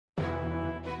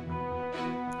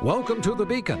Welcome to The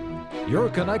Beacon, your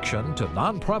connection to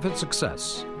nonprofit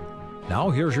success.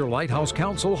 Now here's your Lighthouse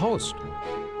Counsel host.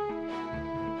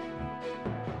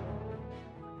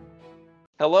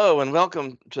 Hello and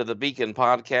welcome to the Beacon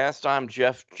Podcast. I'm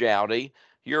Jeff Jowdy,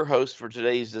 your host for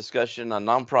today's discussion on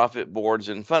nonprofit boards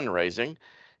and fundraising.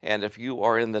 And if you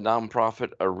are in the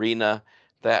nonprofit arena,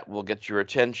 that will get your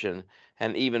attention,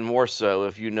 and even more so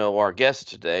if you know our guest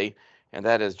today, and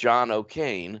that is John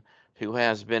O'Kane, who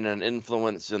has been an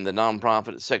influence in the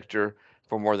nonprofit sector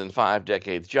for more than 5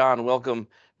 decades. John, welcome,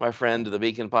 my friend, to the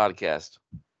Beacon Podcast.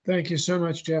 Thank you so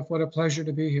much, Jeff. What a pleasure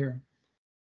to be here.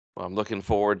 Well, I'm looking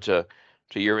forward to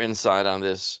your insight on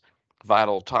this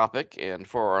vital topic. And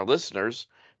for our listeners,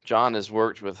 John has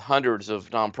worked with hundreds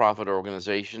of nonprofit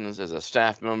organizations as a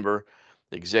staff member,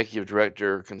 executive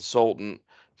director, consultant,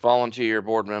 volunteer,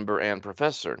 board member, and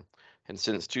professor. And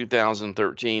since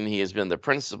 2013, he has been the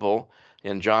principal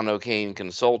in John O'Kane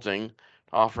Consulting,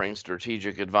 offering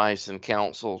strategic advice and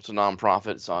counsel to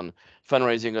nonprofits on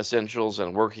fundraising essentials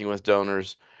and working with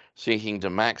donors seeking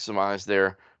to maximize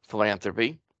their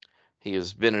philanthropy. He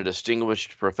has been a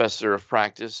distinguished professor of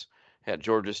practice at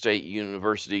Georgia State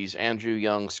University's Andrew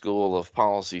Young School of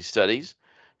Policy Studies.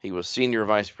 He was senior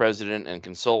vice president and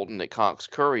consultant at Cox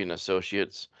Curry and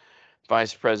Associates,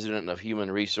 vice president of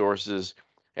human resources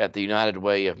at the United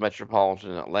Way of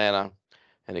Metropolitan Atlanta,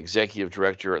 and executive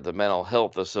director at the Mental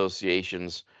Health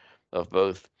Associations of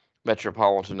both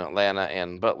Metropolitan Atlanta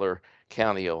and Butler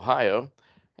County, Ohio.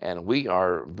 And we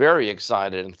are very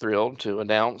excited and thrilled to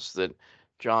announce that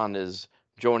John is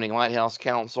joining Lighthouse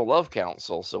Counsel of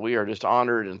Counsel. So we are just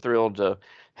honored and thrilled to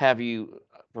have you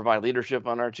provide leadership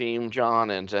on our team,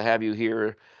 John, and to have you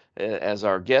here as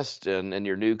our guest and in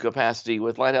your new capacity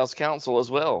with Lighthouse Counsel as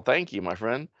well. Thank you, my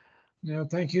friend. No,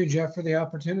 thank you, Jeff, for the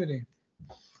opportunity.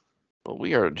 Well,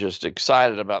 we are just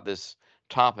excited about this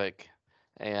topic.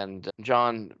 And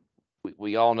John,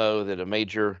 we all know that a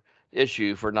major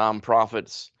issue for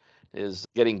nonprofits is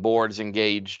getting boards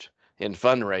engaged in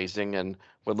fundraising, and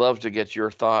would love to get your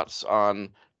thoughts on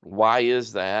why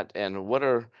is that and what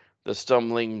are the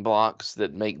stumbling blocks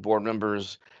that make board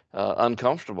members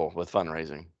uncomfortable with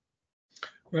fundraising.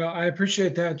 Well, I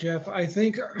appreciate that, Jeff. I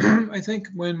think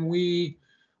when we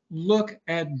look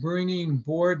at bringing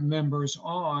board members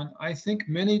on, I think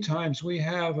many times we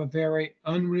have a very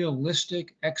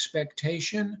unrealistic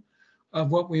expectation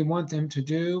of what we want them to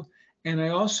do. And I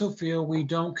also feel we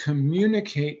don't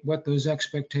communicate what those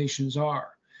expectations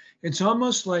are. It's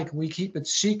almost like we keep it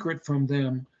secret from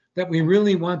them that we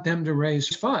really want them to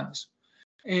raise funds.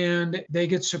 And they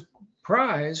get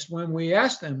surprised when we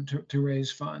ask them to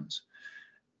raise funds.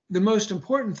 The most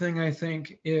important thing, I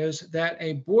think, is that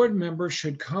a board member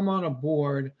should come on a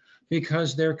board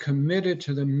because they're committed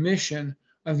to the mission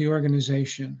of the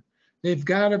organization. They've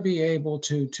got to be able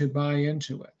to buy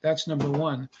into it. That's number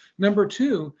one. Number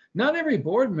two, not every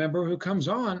board member who comes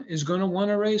on is going to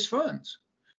want to raise funds.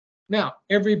 Now,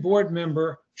 every board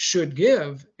member should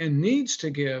give and needs to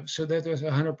give so that there's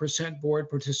 100% board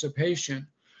participation,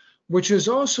 which is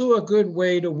also a good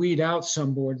way to weed out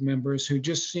some board members who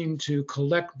just seem to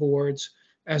collect boards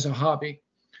as a hobby.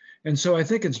 And so I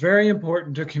think it's very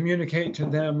important to communicate to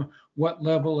them what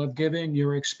level of giving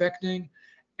you're expecting,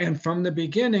 and from the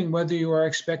beginning, whether you are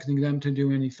expecting them to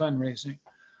do any fundraising.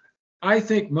 I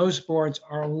think most boards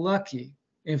are lucky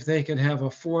if they could have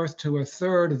a fourth to a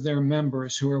third of their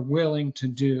members who are willing to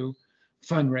do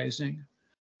fundraising.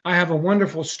 I have a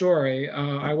wonderful story.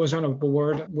 I was on a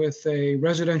board with a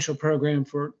residential program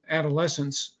for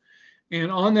adolescents,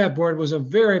 and on that board was a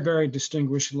very, very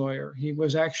distinguished lawyer. He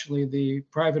was actually the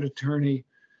private attorney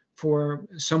for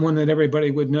someone that everybody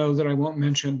would know that I won't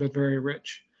mention, but very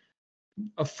rich.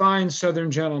 A fine Southern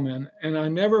gentleman. And I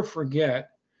never forget,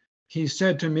 he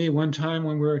said to me one time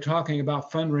when we were talking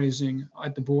about fundraising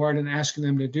at the board and asking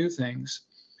them to do things,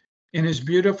 in his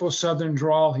beautiful Southern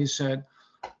drawl, he said,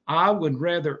 "I would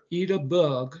rather eat a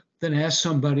bug than ask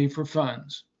somebody for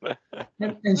funds."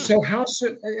 and so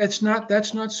that's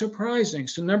not surprising.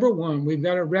 So number one, we've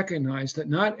got to recognize that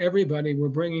not everybody we're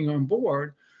bringing on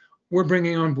board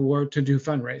to do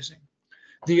fundraising.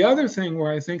 The other thing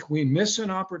where I think we miss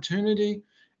an opportunity,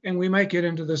 and we might get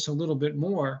into this a little bit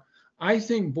more, I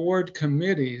think board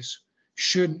committees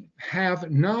should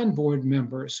have non-board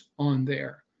members on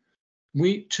there.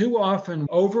 We too often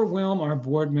overwhelm our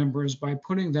board members by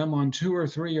putting them on 2 or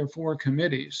 3 or 4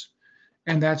 committees,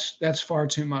 and that's far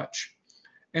too much.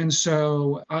 And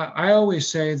so I always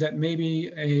say that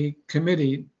maybe a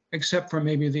committee, except for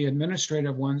maybe the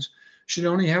administrative ones, should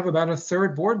only have about a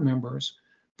third board members.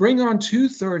 Bring on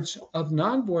 2/3 of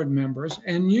non-board members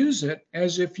and use it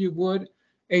as if you would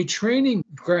a training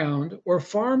ground or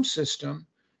farm system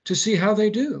to see how they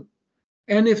do.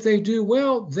 And if they do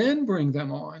well, then bring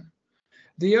them on.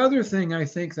 The other thing I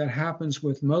think that happens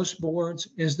with most boards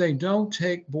is they don't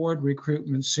take board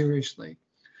recruitment seriously.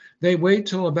 They wait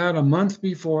till about a month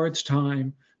before it's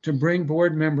time to bring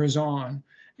board members on.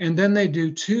 And then they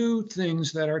do two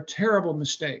things that are terrible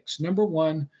mistakes. Number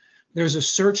one, there's a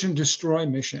search and destroy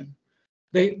mission.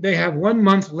 They have 1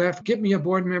 month left. Get me a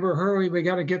board member, hurry, we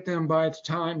got to get them by the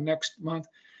time next month.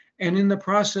 And in the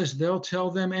process, they'll tell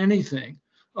them anything.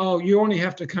 Oh, you only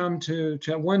have to come to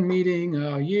one meeting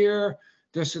a year,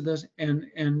 this and this,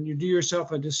 and you do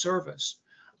yourself a disservice.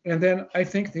 And then I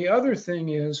think the other thing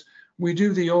is we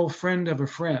do the old friend of a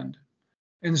friend.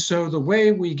 And so the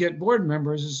way we get board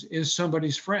members is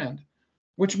somebody's friend,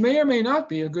 which may or may not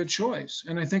be a good choice.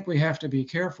 And I think we have to be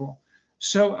careful.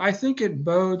 So I think it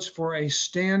bodes for a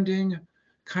standing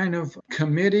kind of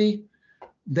committee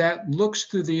that looks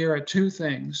through the year at two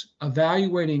things: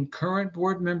 evaluating current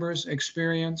board members'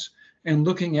 experience and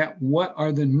looking at what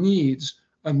are the needs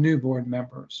of new board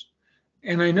members.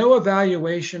 And I know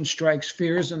evaluation strikes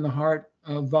fears in the heart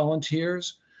of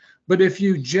volunteers, but if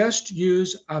you just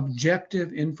use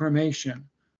objective information,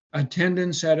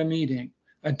 attendance at a meeting,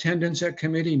 attendance at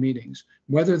committee meetings,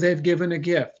 whether they've given a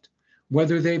gift,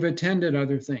 whether they've attended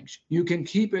other things, you can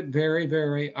keep it very,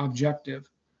 very objective.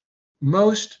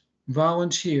 Most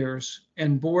volunteers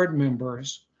and board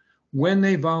members, when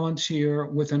they volunteer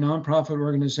with a nonprofit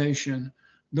organization,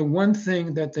 the one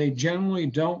thing that they generally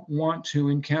don't want to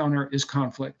encounter is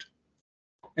conflict.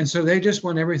 And so they just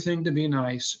want everything to be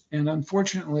nice. And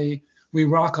unfortunately, we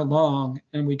rock along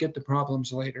and we get the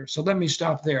problems later. So let me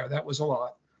stop there. That was a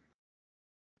lot.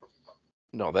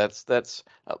 No,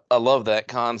 I love that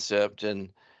concept, and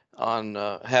on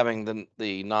having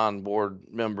the non-board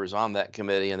members on that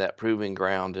committee and that proving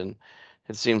ground. And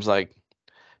it seems like,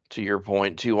 to your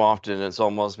point, too often it's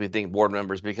almost we think board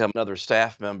members become another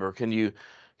staff member. Can you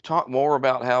talk more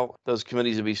about how those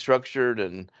committees will be structured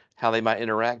and how they might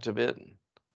interact a bit?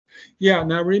 Yeah,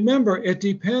 now remember, it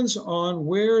depends on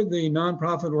where the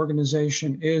nonprofit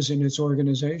organization is in its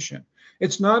organization.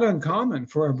 It's not uncommon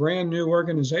for a brand new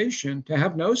organization to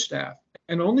have no staff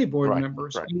and only board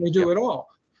members, Right. and they do it all.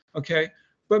 Okay.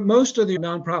 But most of the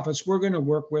nonprofits we're going to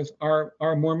work with are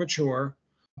more mature.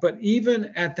 But even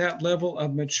at that level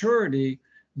of maturity,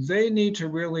 they need to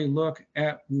really look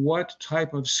at what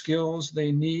type of skills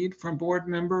they need from board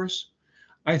members.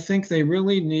 I think they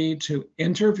really need to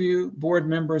interview board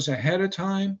members ahead of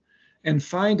time and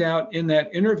find out in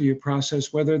that interview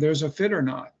process whether there's a fit or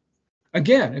not.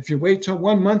 Again, if you wait till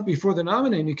 1 month before the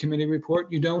nominating committee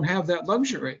report, you don't have that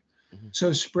luxury. Mm-hmm.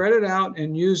 So spread it out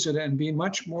and use it and be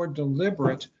much more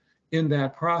deliberate in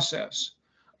that process.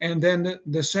 And then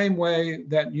the same way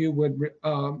that you would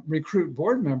recruit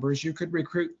board members, you could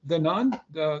recruit the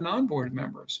non-board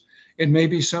members. It may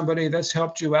be somebody that's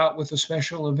helped you out with a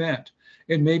special event.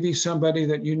 It may be somebody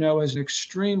that you know is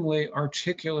extremely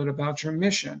articulate about your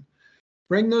mission.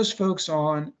 Bring those folks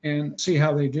on and see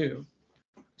how they do.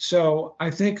 So I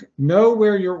think know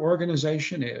where your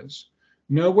organization is,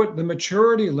 know what the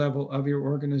maturity level of your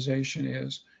organization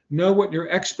is, know what your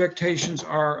expectations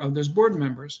are of those board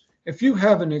members. If you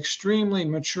have an extremely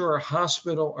mature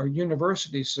hospital or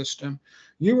university system,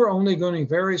 you are only going to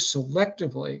very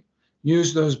selectively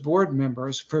use those board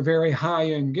members for very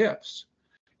high-end gifts.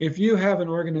 If you have an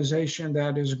organization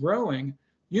that is growing,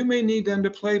 you may need them to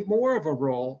play more of a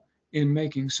role in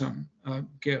making some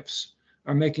gifts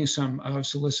or making some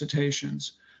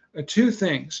solicitations. Two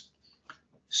things.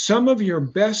 Some of your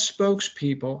best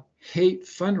spokespeople hate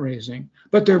fundraising,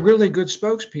 but they're really good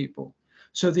spokespeople.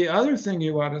 So the other thing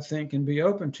you ought to think and be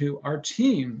open to are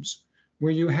teams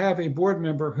where you have a board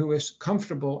member who is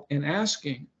comfortable in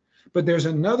asking, but there's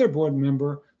another board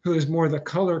member who is more the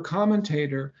color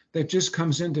commentator that just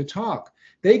comes in to talk.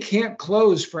 They can't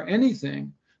close for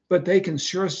anything, but they can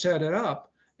sure set it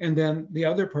up, and then the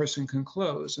other person can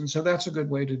close. And so that's a good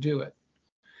way to do it.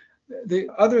 The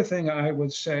other thing I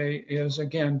would say is,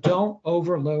 again, don't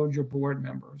overload your board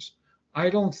members. I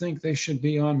don't think they should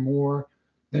be on more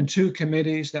than two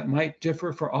committees that might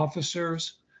differ for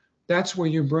officers. That's where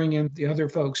you bring in the other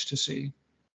folks to see.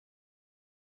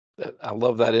 I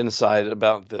love that insight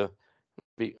about the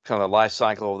kind of life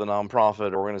cycle of the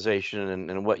nonprofit organization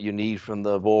and what you need from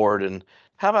the board. And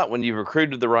how about when you've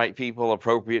recruited the right people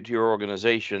appropriate to your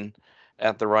organization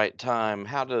at the right time?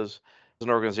 How does an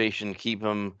organization keep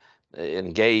them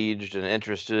engaged and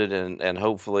interested and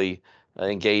hopefully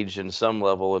engaged in some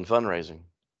level in fundraising?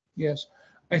 Yes.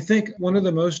 I think one of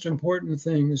the most important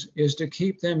things is to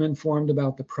keep them informed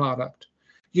about the product.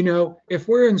 If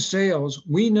we're in sales,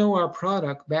 we know our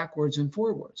product backwards and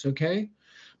forwards, okay?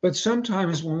 But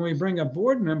sometimes when we bring a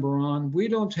board member on, we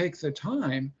don't take the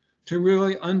time to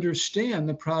really understand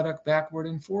the product backward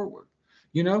and forward.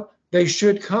 They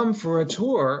should come for a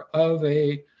tour of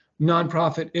a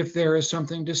nonprofit if there is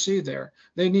something to see there.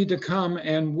 They need to come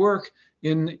and work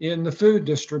in the food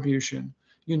distribution.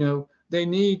 They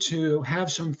need to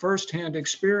have some firsthand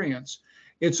experience.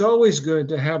 It's always good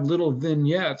to have little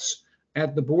vignettes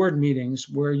at the board meetings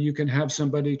where you can have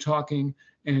somebody talking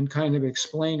and kind of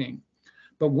explaining.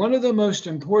 But one of the most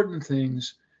important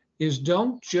things is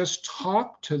don't just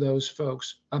talk to those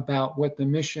folks about what the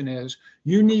mission is.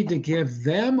 You need to give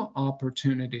them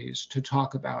opportunities to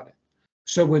talk about it.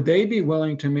 So would they be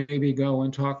willing to maybe go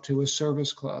and talk to a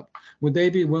service club? Would they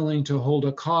be willing to hold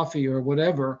a coffee or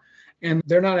whatever? And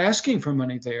they're not asking for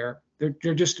money there.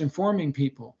 They're just informing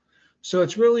people. So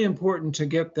it's really important to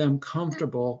get them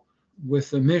comfortable with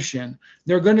the mission.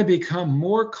 They're going to become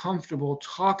more comfortable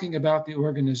talking about the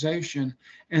organization.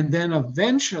 And then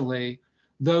eventually,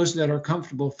 those that are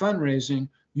comfortable fundraising,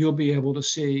 you'll be able to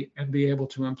see and be able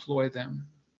to employ them.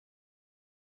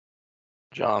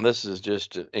 John, this is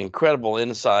just incredible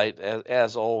insight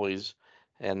as always,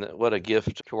 and what a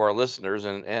gift to our listeners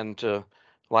and to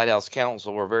Lighthouse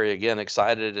Counsel. We're very, again,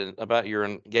 excited about your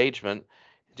engagement.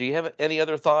 Do you have any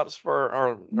other thoughts for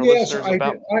our Yes, listeners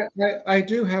about? I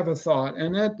do have a thought,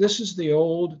 and this is the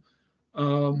old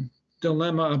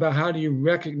dilemma about how do you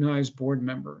recognize board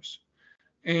members.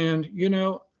 And,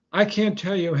 I can't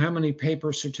tell you how many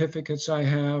paper certificates I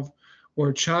have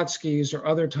or tchotchkes or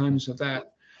other times of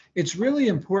that. It's really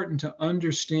important to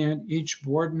understand each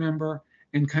board member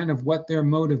and kind of what their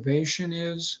motivation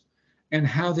is and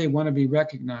how they want to be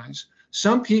recognized.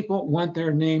 Some people want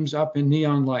their names up in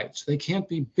neon lights. They can't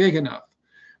be big enough.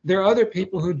 There are other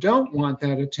people who don't want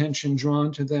that attention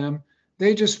drawn to them.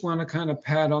 They just want to kind of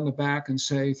pat on the back and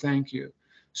say thank you.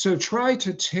 So try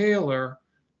to tailor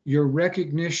your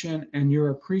recognition and your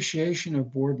appreciation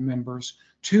of board members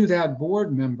to that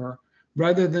board member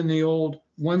rather than the old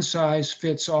one size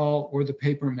fits all or the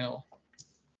paper mill.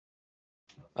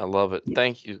 I love it.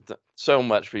 Thank you so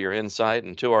much for your insight.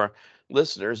 And to our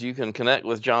listeners, you can connect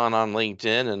with John on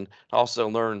LinkedIn and also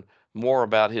learn more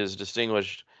about his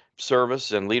distinguished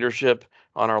service and leadership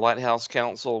on our Lighthouse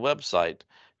Counsel website.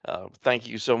 Thank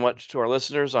you so much to our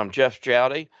listeners. I'm Jeff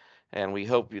Jowdy, and we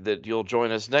hope that you'll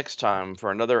join us next time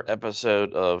for another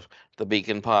episode of the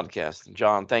Beacon Podcast.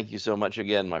 John, thank you so much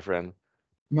again, my friend.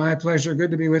 My pleasure.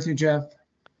 Good to be with you, Jeff.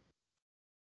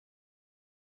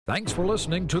 Thanks for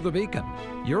listening to The Beacon,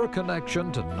 your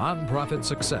connection to nonprofit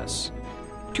success.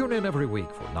 Tune in every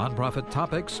week for nonprofit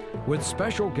topics with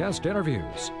special guest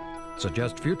interviews.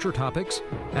 Suggest future topics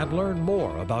and learn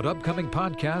more about upcoming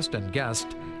podcasts and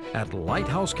guests at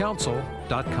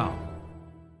lighthousecounsel.com.